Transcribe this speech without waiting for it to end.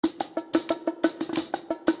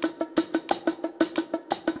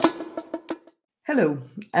Hello,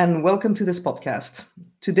 and welcome to this podcast.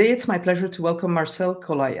 Today, it's my pleasure to welcome Marcel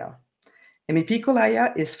Kolaja. MEP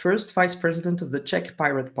Kolaja is first Vice President of the Czech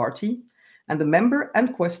Pirate Party and a member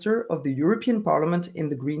and quaestor of the European Parliament in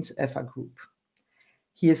the Greens EFA group.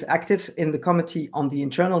 He is active in the Committee on the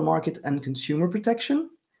Internal Market and Consumer Protection,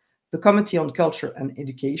 the Committee on Culture and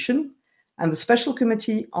Education, and the Special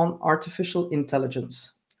Committee on Artificial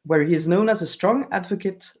Intelligence, where he is known as a strong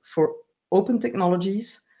advocate for open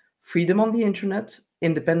technologies, freedom on the internet,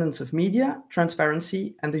 independence of media,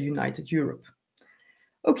 transparency, and a united Europe.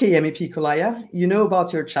 Okay, MEP Kolaja, you know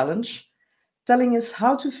about your challenge, telling us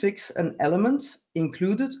how to fix an element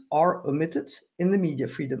included or omitted in the Media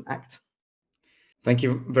Freedom Act. Thank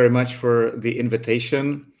you very much for the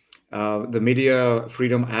invitation. The Media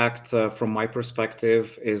Freedom Act, from my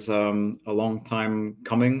perspective, is a long time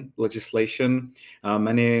coming legislation.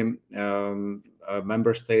 Many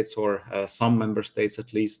member states, or some member states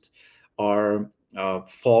at least, are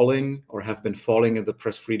falling or have been falling in the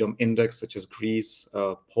press freedom index, such as Greece,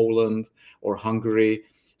 Poland, or Hungary.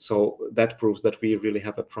 So that proves that we really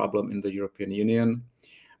have a problem in the European Union,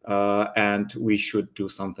 and we should do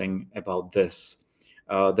something about this.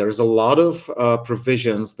 There's a lot of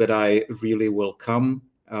provisions that I really welcome.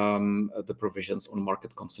 The provisions on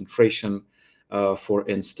market concentration, for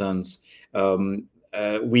instance.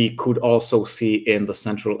 We could also see in the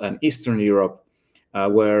Central and Eastern Europe,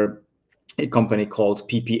 where a company called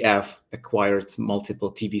PPF acquired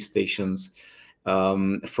multiple TV stations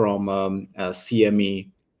from CME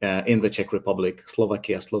in the Czech Republic,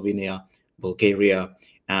 Slovakia, Slovenia, Bulgaria,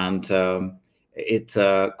 and it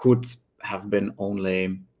could have been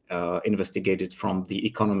only investigated from the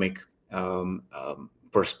economic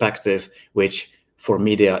perspective, which for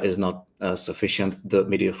media is not sufficient. The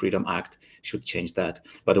Media Freedom Act should change that.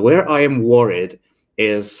 But where I am worried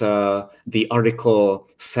is the Article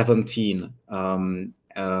 17,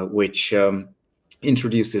 which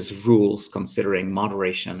introduces rules considering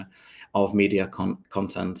moderation of media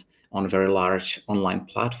content on very large online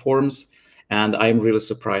platforms. And I'm really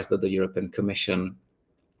surprised that the European Commission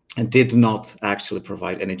did not actually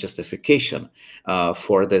provide any justification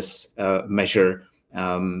for this measure.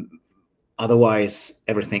 Otherwise,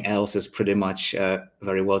 everything else is pretty much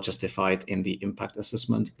very well justified in the impact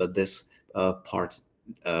assessment, but this part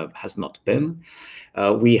has not been.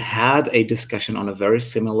 We had a discussion on a very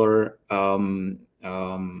similar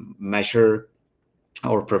measure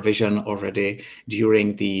or provision already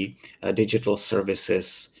during the Digital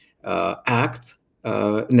Services Act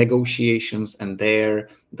negotiations, and there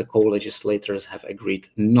the co-legislators have agreed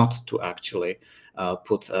not to actually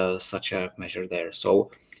put such a measure there. So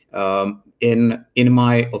in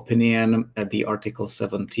my opinion, the Article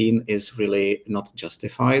 17 is really not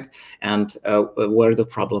justified. And where the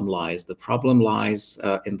problem lies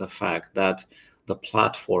in the fact that the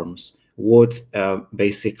platforms would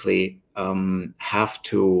basically have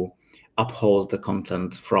to uphold the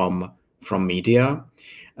content from media.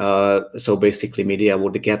 So basically, media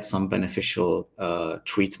would get some beneficial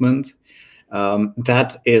treatment.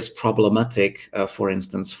 That is problematic, for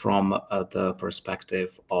instance, from the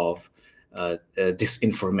perspective of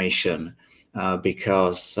disinformation,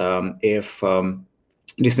 because if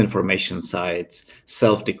disinformation sites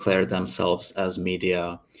self-declare themselves as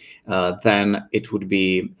media, then it would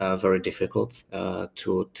be very difficult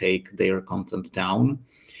to take their content down.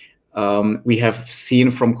 We have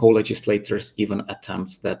seen from co-legislators even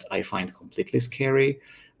attempts that I find completely scary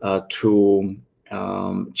to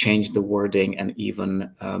change the wording and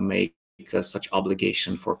even make such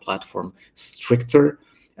obligation for platform stricter,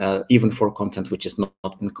 even for content which is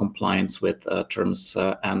not in compliance with terms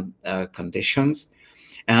and conditions.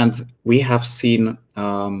 And we have seen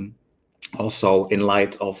also, in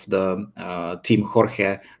light of the Team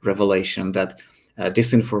Jorge revelation, that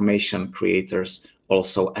disinformation creators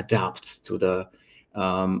also adapt to the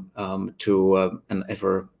an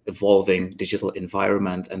ever evolving digital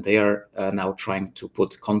environment, and they are now trying to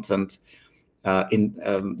put content in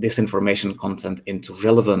disinformation content into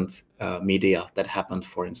relevant media that happened,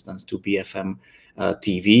 for instance, to BFM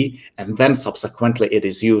TV, and then subsequently it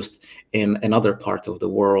is used in another part of the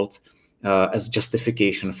world as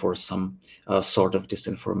justification for some sort of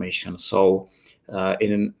disinformation. So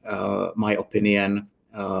in my opinion,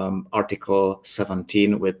 Article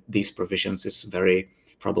 17 with these provisions is very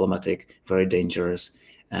problematic, very dangerous,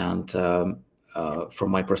 and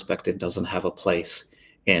from my perspective doesn't have a place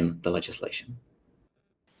in the legislation.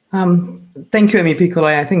 Thank you, MEP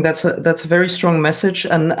Kolaja. I think that's a very strong message,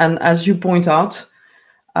 and as you point out,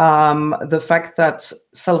 the fact that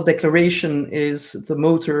self-declaration is the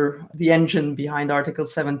motor, the engine behind Article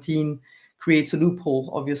 17 creates a loophole,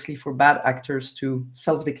 obviously, for bad actors to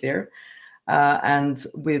self-declare. And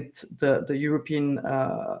with the European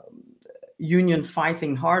Union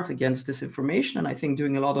fighting hard against disinformation, and I think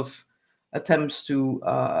doing a lot of attempts to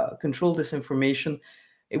control disinformation,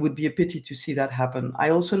 it would be a pity to see that happen. I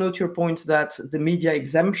also note your point that the media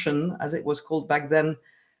exemption, as it was called back then,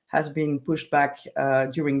 has been pushed back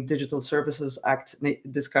during Digital Services Act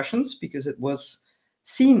discussions, because it was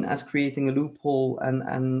seen as creating a loophole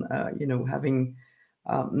and having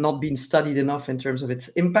not been studied enough in terms of its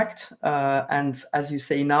impact. And as you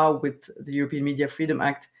say now, with the European Media Freedom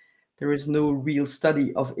Act, there is no real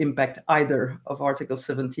study of impact either of Article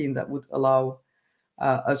 17 that would allow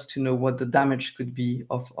us to know what the damage could be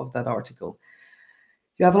of that article.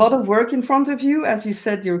 You have a lot of work in front of you. As you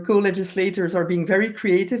said, your co-legislators are being very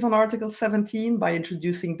creative on Article 17 by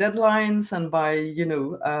introducing deadlines and by,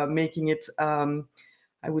 making it,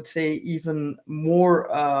 I would say, even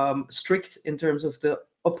more strict in terms of the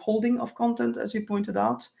upholding of content, as you pointed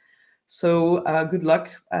out. So good luck.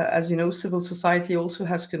 As you know, civil society also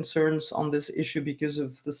has concerns on this issue because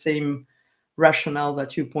of the same rationale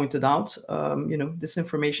that you pointed out.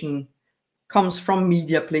 Disinformation comes from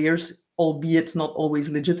media players, albeit not always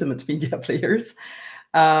legitimate media players.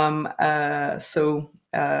 So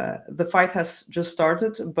the fight has just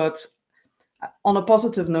started. But on a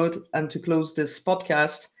positive note, and to close this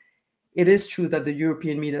podcast, it is true that the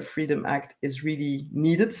European Media Freedom Act is really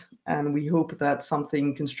needed, and we hope that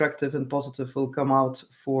something constructive and positive will come out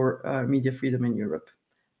for media freedom in Europe.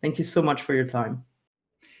 Thank you so much for your time.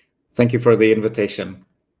 Thank you for the invitation.